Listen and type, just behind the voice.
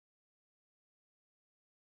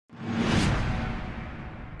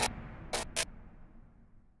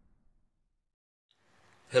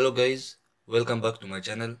Hello guys, welcome back to my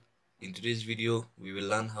channel. In today's video we will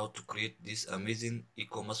learn how to create this amazing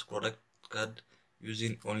e-commerce product card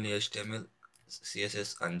using only HTML,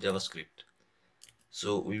 CSS and JavaScript.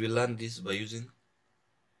 So we will learn this by using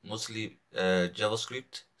mostly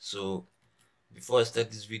JavaScript. So before I start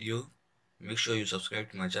this video, make sure you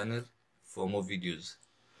subscribe to my channel for more videos.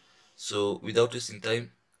 So without wasting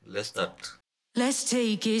time, let's start. Let's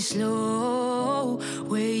take it slow.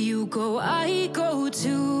 Where you go, I go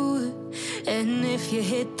too. And if you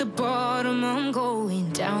hit the bottom, I'm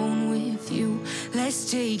going down with you. Let's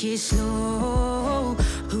take it slow.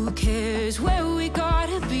 Who cares where we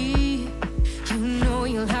gotta be? You know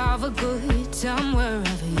you'll have a good time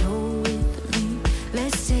wherever you're with me.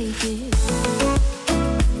 Let's take it.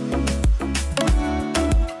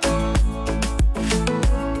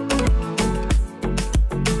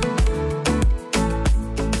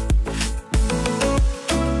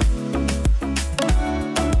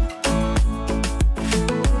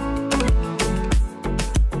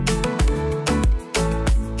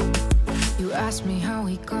 Ask me how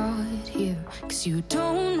we got here, 'cause you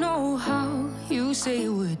don't know how. You say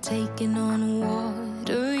we're taking on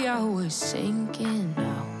water, yeah, we're sinking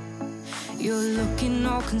now. You're looking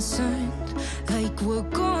all concerned, like we're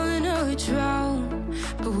gonna drown.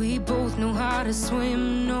 But we both know how to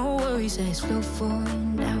swim, no worries, let's flow for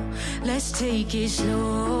now. Let's take it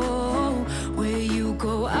slow. Where you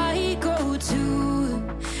go, I go too.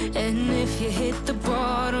 And if you hit the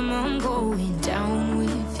bottom, I'm going down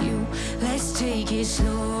with you. Let's take it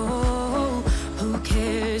slow. Who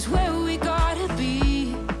cares where we gotta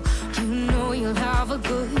be? You know you'll have a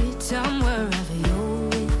good time wherever you're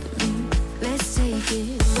with me. Let's take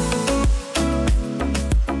it.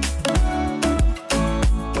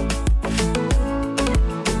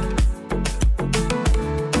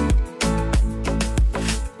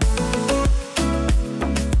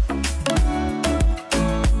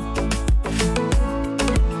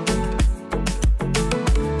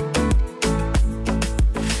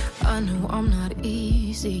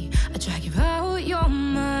 I drag you out your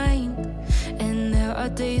mind, and there are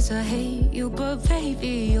days I hate you, but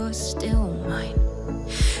baby, you're still mine.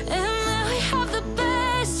 And then we have the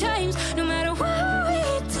best times, no matter what we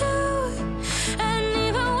do. And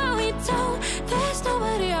even when we don't, there's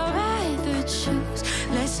nobody I'd rather choose.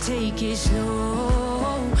 Let's take it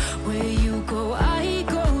slow. Where you go, I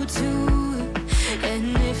go too.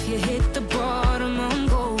 And if you hit the bottom, I'm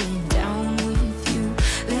going down with you.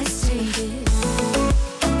 Let's take it.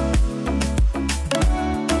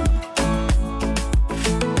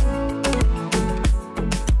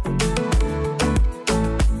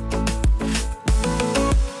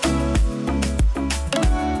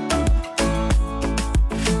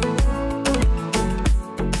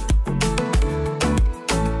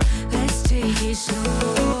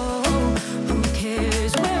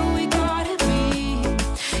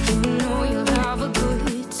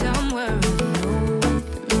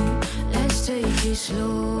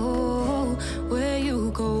 Slow, where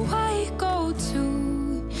you go, I go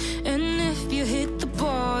too. And if you hit the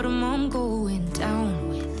bottom, I'm going down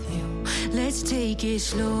with you. Let's take it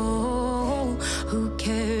slow. Who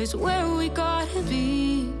cares where we gotta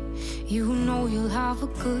be? You know you'll have a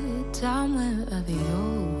good time wherever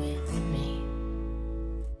you're with me.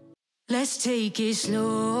 Let's take it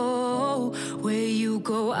slow. Where you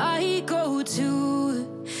go, I go too.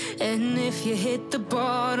 And if you hit the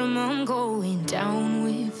bottom, I'm going down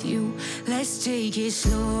with you. Let's take it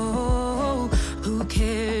slow. Who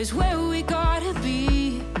cares where we gotta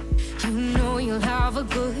be? You know you'll have a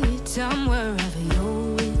good time wherever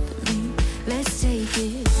you're with me. Let's take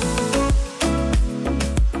it.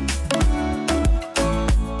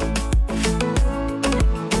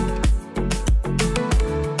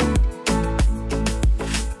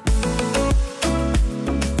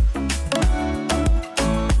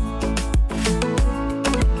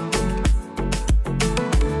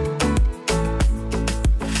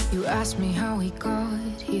 Ask me how we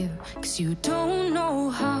got here, 'cause you don't know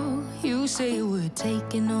how. You say we're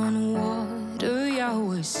taking on water, yeah,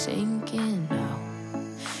 we're sinking now.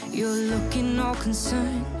 You're looking all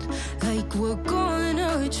concerned, like we're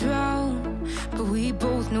gonna drown. But we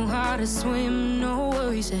both know how to swim, no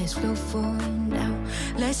worries, let's flow for now.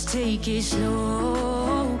 Let's take it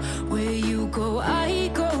slow. Where you go, I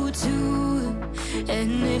go too.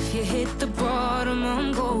 And if you hit the bottom,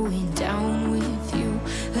 I'm going down with you.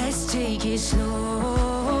 Let's take it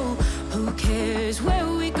slow. Who cares where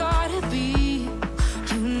we gotta be?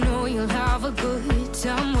 You know you'll have a good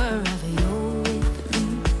time wherever you're with me.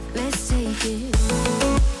 Let's take it.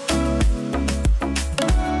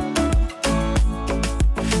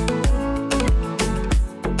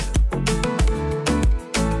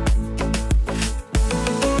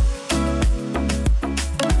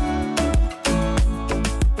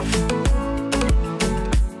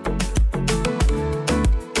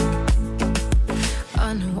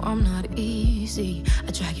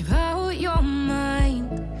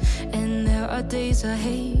 days I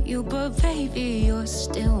hate you, but baby, you're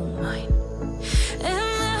still mine.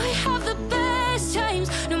 And now we have the best times,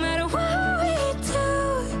 no matter what we do.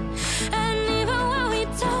 And even when we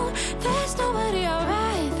don't, there's nobody I'd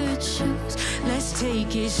rather choose. Let's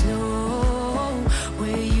take it slow.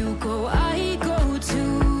 Where you go, I go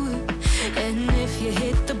too. And if you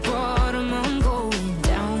hit the bottom, I'm going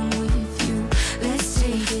down with you. Let's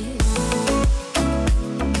take it.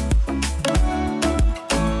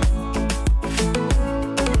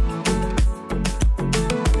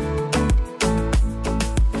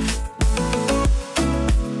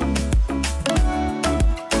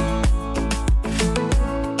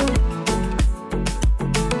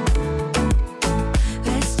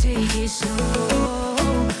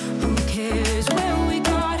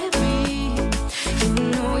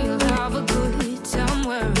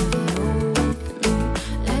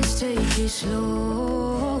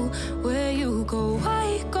 Slow, where you go,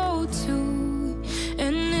 I go too.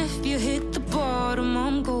 And if you hit the bottom,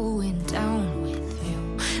 I'm going down with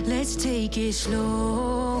you. Let's take it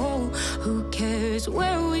slow. Who cares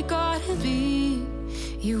where we gotta be?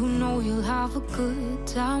 You know you'll have a good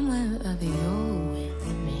time wherever you're with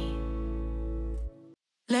me.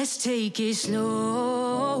 Let's take it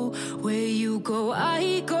slow. Where you go,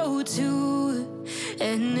 I go too.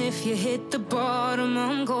 And if you hit the bottom,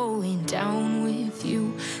 I'm going down with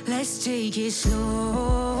you. Let's take it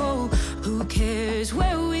slow. Who cares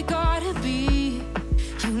where we gotta be?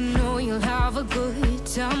 You know you'll have a good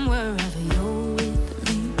time wherever you're with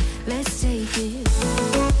me. Let's take it.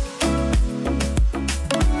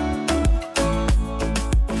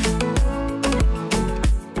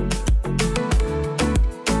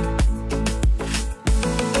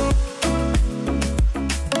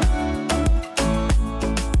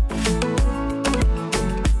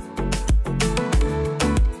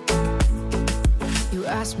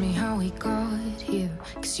 Ask me how we got here,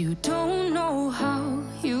 'cause you don't know how.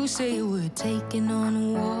 You say we're taking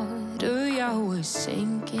on water, yeah, we're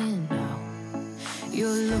sinking now.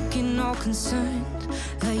 You're looking all concerned,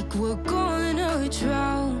 like we're gonna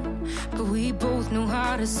drown. But we both know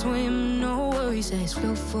how to swim, no worries, let's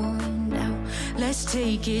flow for now. Let's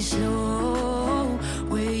take it slow.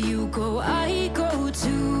 Where you go, I go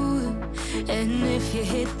too. And if you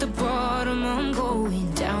hit the bottom, I'm going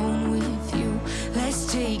down with you. Let's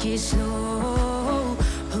take it slow.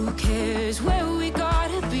 Who cares where we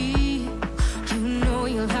gotta be? You know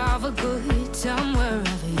you'll have a good time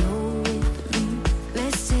wherever you're with me.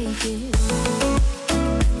 Let's take it.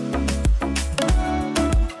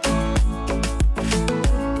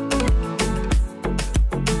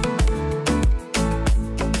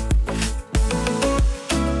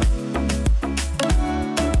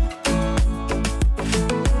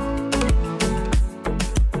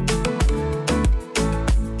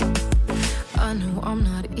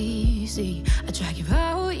 I drag you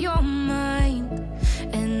out your mind.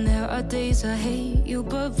 And there are days I hate you,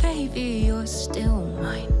 but baby, you're still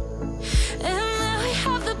mine. And now we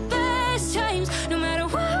have the best times, no matter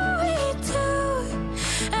what we do.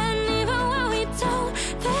 And even when we don't,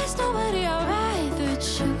 there's nobody I'd rather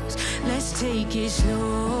choose. Let's take it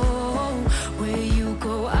slow. Where you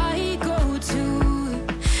go, I go too.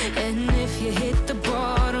 And if you hit the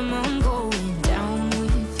bottom, I'm going down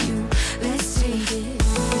with you. Let's take it.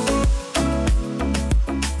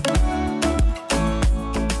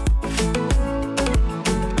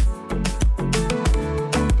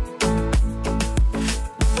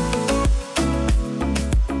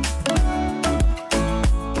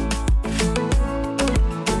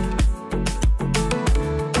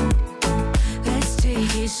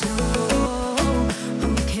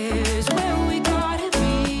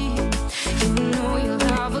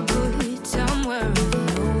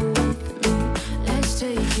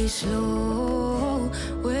 Slow,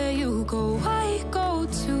 where you go, I go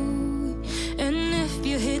too. And if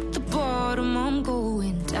you hit the bottom, I'm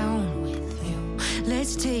going down with you.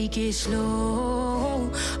 Let's take it slow.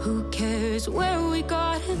 Who cares where we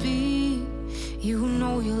gotta be? You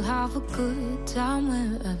know you'll have a good time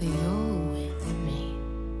wherever you're with me.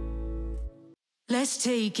 Let's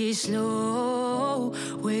take it slow.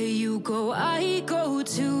 Where you go, I go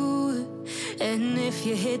too. And if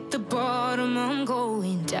you hit the bottom, I'm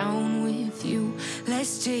going down with you.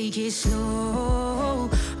 Let's take it slow.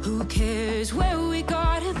 Who cares where we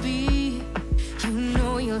gotta be? You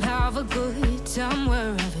know you'll have a good time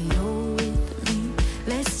wherever you're with me.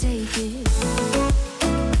 Let's take it.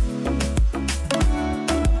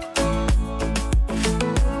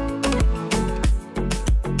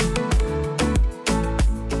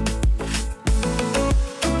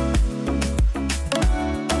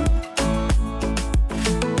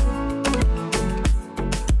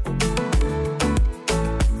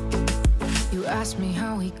 ask me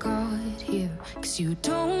how we got here, 'cause you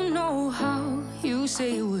don't know how. You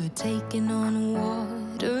say we're taking on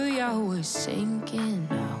water, yeah, we're sinking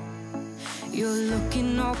now. You're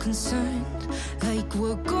looking all concerned, like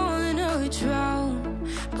we're gonna drown,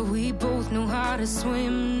 but we both know how to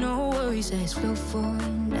swim. No worries, let's float for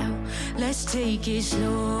now. Let's take it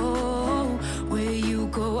slow. Where you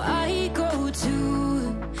go, I go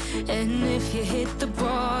too. And if you hit the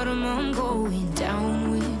bottom, I'm going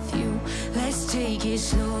down with you. Let's take it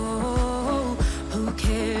slow. Who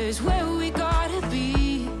cares where we gotta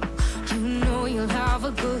be? You know you'll have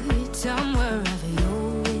a good time wherever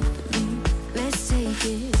you're with me. Let's take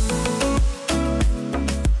it.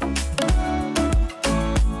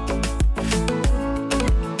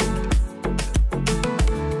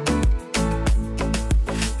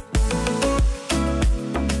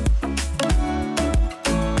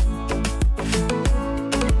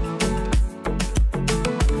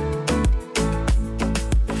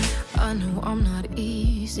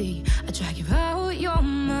 I drag you out your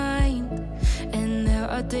mind, and there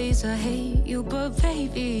are days I hate you, but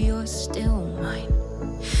baby, you're still mine.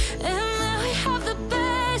 And we have the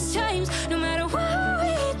best times, no matter what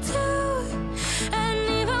we do. And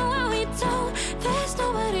even when we don't, there's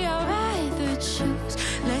nobody I'd rather choose.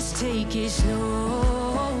 Let's take it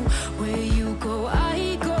slow. Where you go,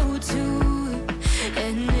 I go too.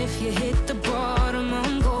 And if you hit the bottom,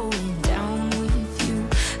 I'm going down with you.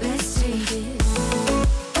 Let's take it.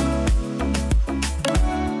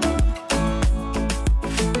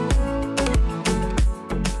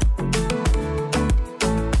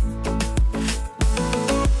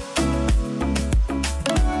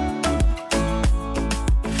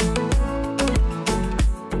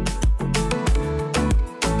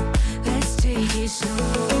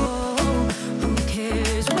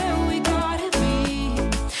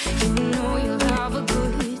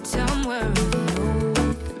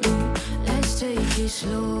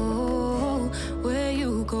 Slow, where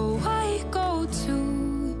you go, I go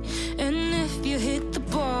too. And if you hit the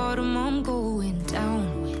bottom, I'm going down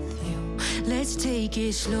with you. Let's take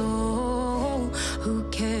it slow. Who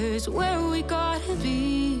cares where we gotta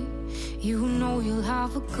be? You know you'll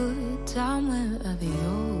have a good time wherever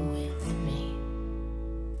you're with me.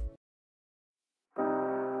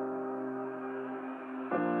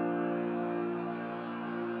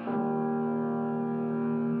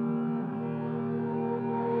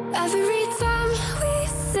 Every time we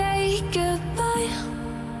say goodbye,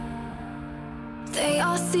 they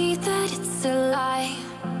all see that it's a lie.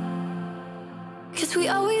 'Cause we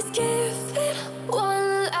always give it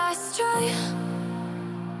one last try.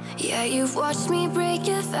 Yeah, you've watched me break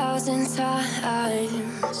 1,000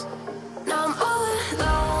 times. Now I'm all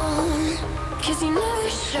alone, 'cause you never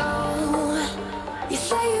show. You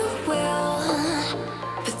say you will,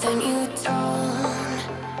 but then you don't.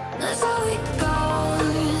 That's how it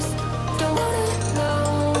goes. Don't wanna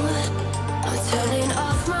know. I'm turning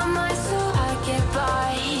off my mind so I get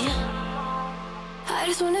by. I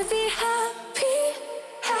just wanna be happy,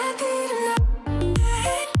 happy tonight.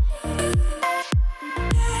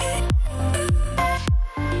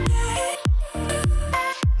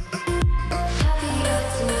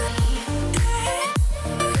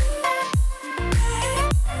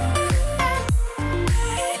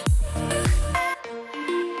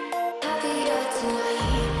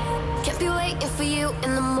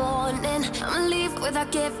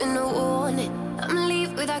 Without giving a warning, I'ma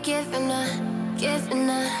leave without giving a.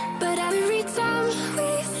 But every time we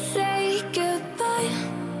say goodbye,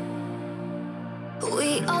 we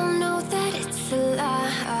all know that it's a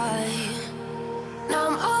lie. Now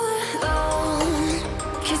I'm all alone,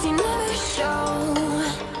 'cause you never show.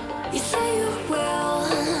 You say you will,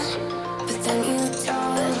 but then you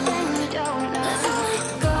don't. That's how it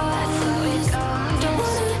goes. Don't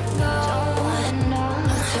wanna know.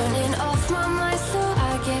 I'm turning off my mind so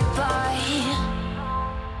I get by.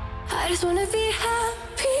 I just wanna be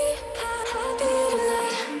happy, happy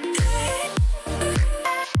tonight.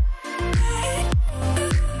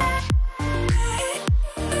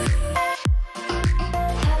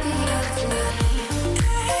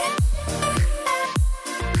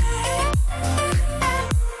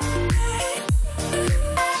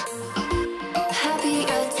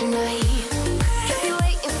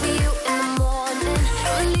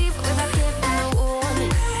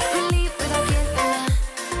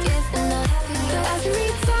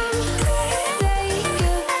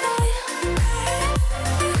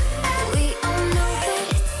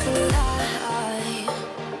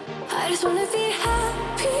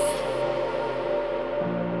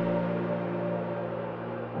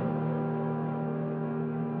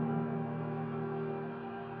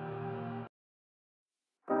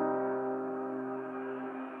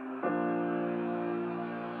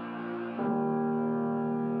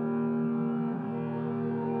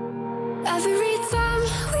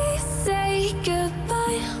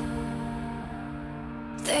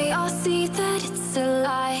 They all see that it's a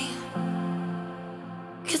lie,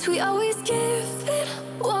 'cause we always give it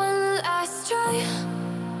one last try.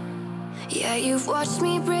 Yeah, you've watched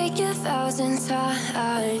me break 1,000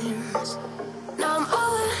 times. Now I'm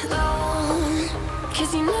all alone,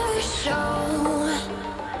 'cause you never show.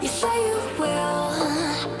 You say you will,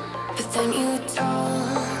 but then you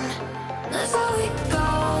don't. That's how it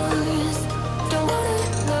goes. Don't wanna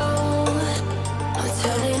know. I'm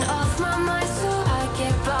turning off my mind so I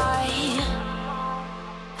get by.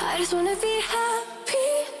 I just wanna be happy,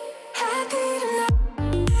 happy tonight.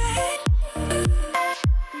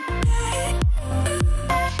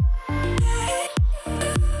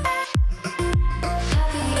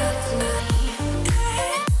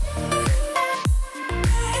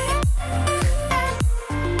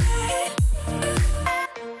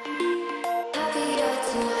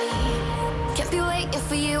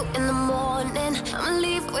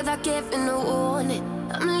 Without giving a warning,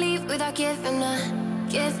 I'ma leave without giving a.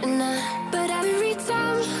 But every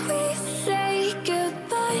time we say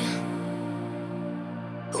goodbye,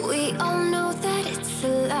 we all know that it's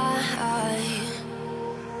a lie.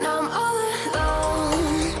 Now I'm all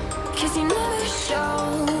alone, 'cause you never show.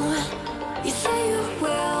 You say you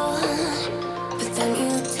will, but then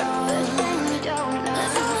you don't.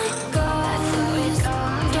 That's how it goes.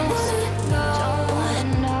 Don't wanna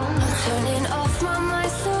know. I'm turning off my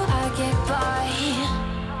mind so I get by.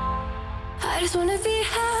 I just wanna be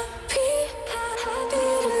happy, happy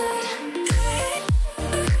tonight.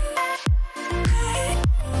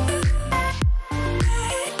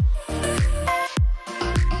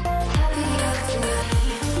 Happier tonight.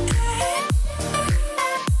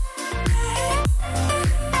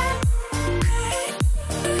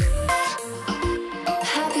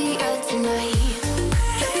 Happier tonight.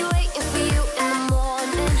 Can't be waiting for you in the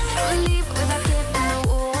morning. I'ma leave without giving a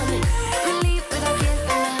warning. I'ma leave without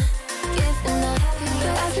giving a.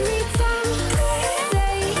 But every time we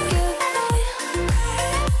say goodbye,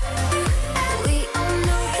 we all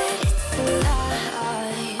know that it's a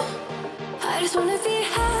lie. I just wanna be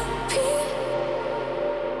happy.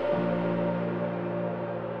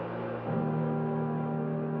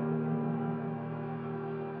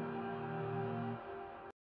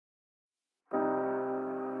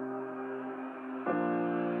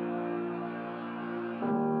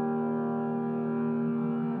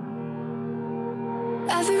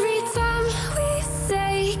 Every time we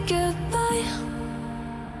say goodbye,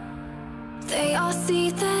 they all see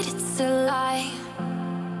that it's a lie,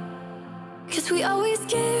 'cause we always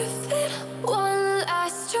give it one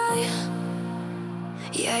last try.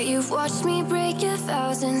 Yeah, you've watched me break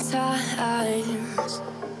 1,000 times.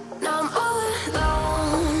 Now I'm all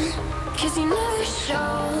alone, 'cause you never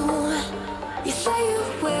show. You say you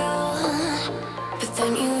will, but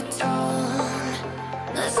then you don't.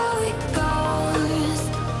 That's how it goes.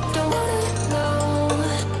 Don't wanna know.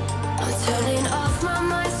 I'm turning off my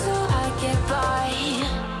mind so I get by.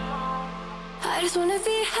 I just wanna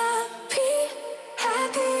be happy,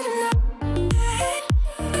 happy tonight.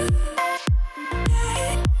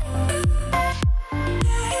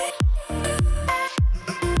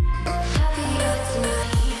 Happier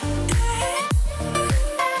tonight.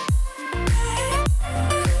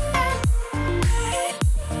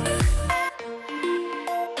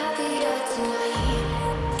 Happier tonight.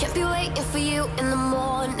 Can't be waiting for you in the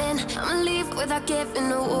morning. I'ma leave without giving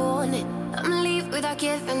a warning. I'ma leave without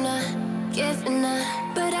giving a.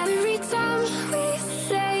 But every time we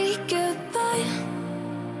say goodbye,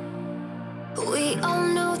 we all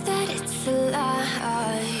know that it's a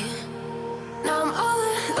lie. Now I'm all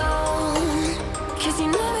alone, 'cause you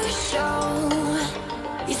never show.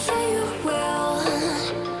 You say you will,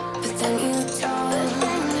 but then you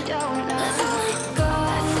don't. That's how it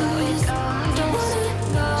goes. Don't wanna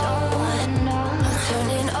know. I'm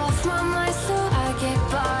turning off my mind so I get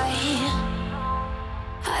by.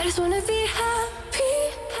 I just wanna be happy,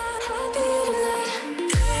 happy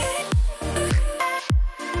tonight.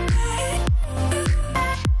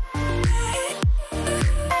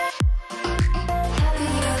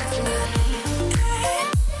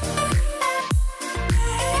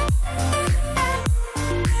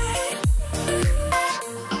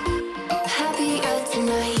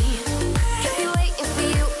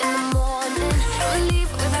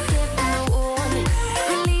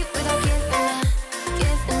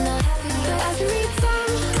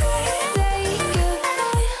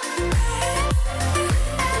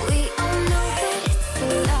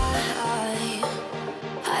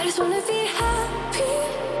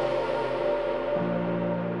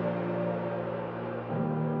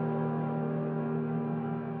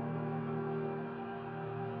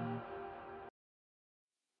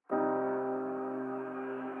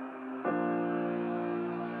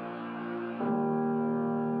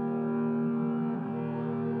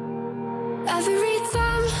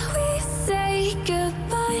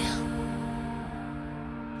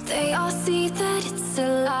 They all see that it's a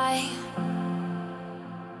lie,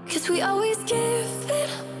 'cause we always give it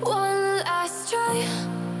one last try.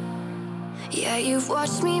 Yeah, you've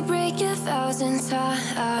watched me break 1,000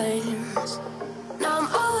 times. Now I'm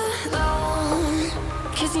all alone,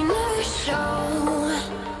 'cause you never show.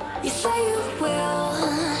 You say you will,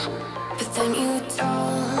 but then you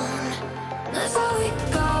don't. That's how it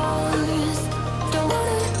goes. Don't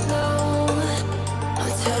wanna know.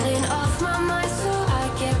 I'm turning off my mind so I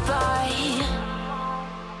get by.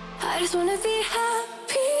 I just wanna be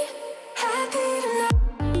happy, happy tonight.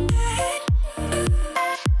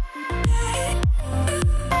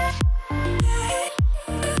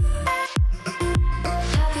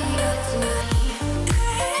 Happier tonight.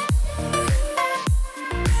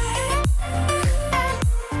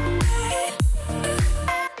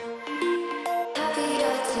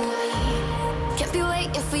 Happier tonight. Can't be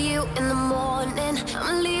waiting for you in the morning.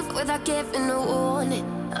 I'ma leave without giving a warning.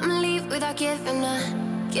 I'ma leave without giving a.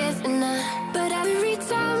 But every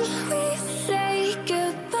time we say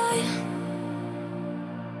goodbye,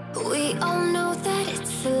 we all know that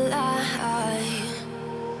it's a lie.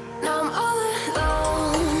 Now I'm all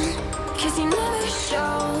alone, 'cause you never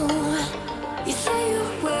show. You say you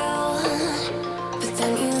will, but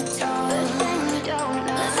then you don't.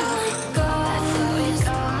 That's how it goes.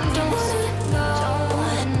 Don't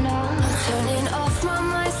wanna know. I'm turning off my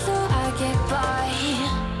mind so I get by.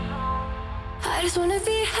 I just wanna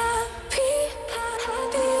be happy,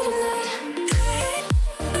 happy tonight.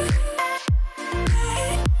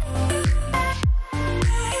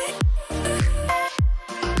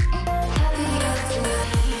 Happier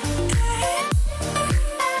tonight.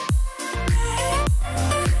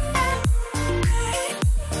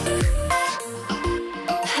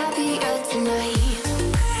 Happier tonight.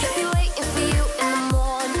 Can't be waiting for you in the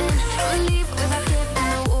morning. I'ma leave without giving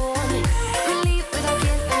a warning. I'ma leave without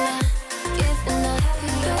giving a.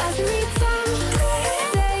 But every time we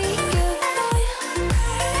say goodbye,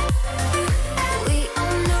 we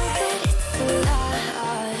all know that it's a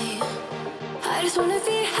lie. I just wanna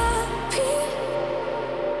be happy.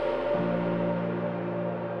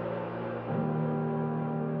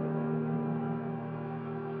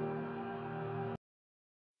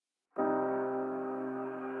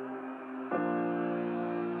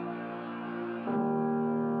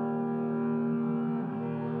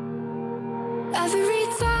 Every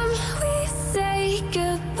time we say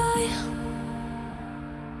goodbye,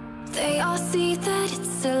 they all see that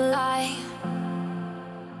it's a lie,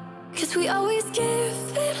 'cause we always give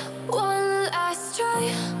it one last try.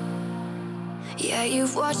 Yeah,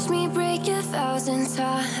 you've watched me break 1,000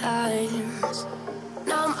 times.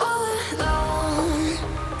 Now I'm all alone,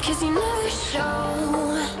 'cause you never show.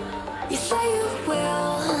 You say you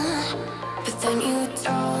will, but then you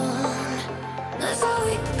don't. That's how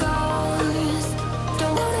it goes.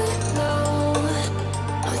 Don't wanna know.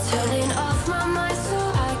 I'm turning off my mind so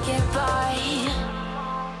I get by.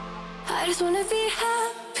 I just wanna be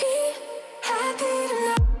happy, happy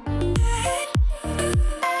tonight.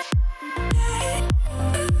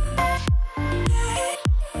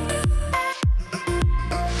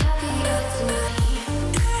 Happier tonight.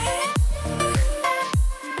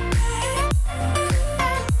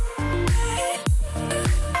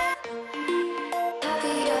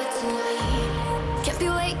 Happier tonight. Can't be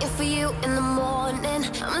waiting for you in the morning.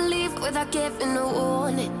 I'ma leave without giving a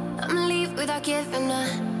warning. I'ma leave without giving a.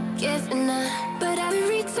 But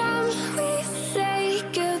every time we say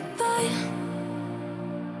goodbye,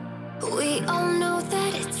 we all know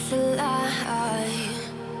that it's a lie.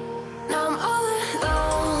 Now I'm all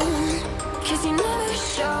alone, 'cause you never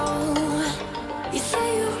show. You say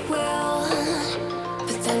you will,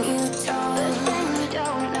 but then you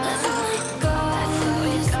don't. That's how it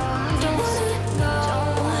goes. Don't wanna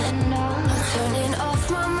know. I'm turning off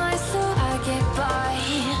my mind so I get by.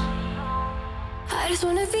 I just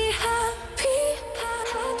wanna be happy,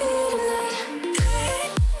 happy tonight.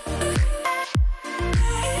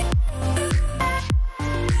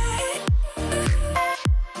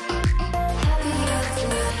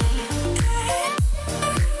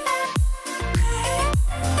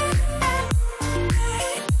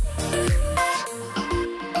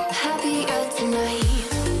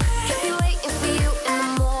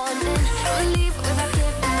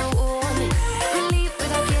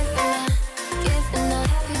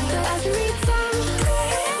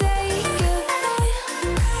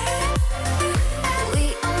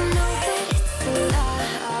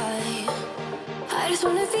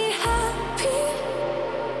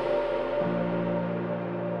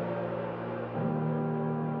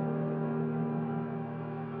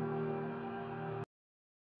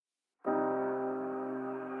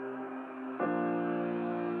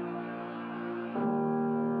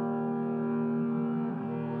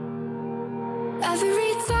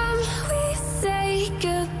 Every time we say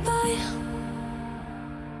goodbye,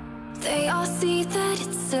 they all see that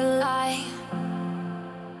it's a lie.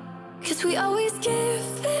 'Cause we always give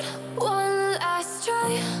it one last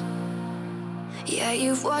try. Yeah,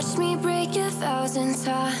 you've watched me break 1,000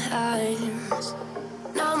 times.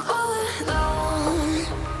 Now I'm all alone,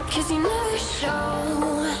 'cause you never show.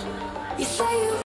 You say you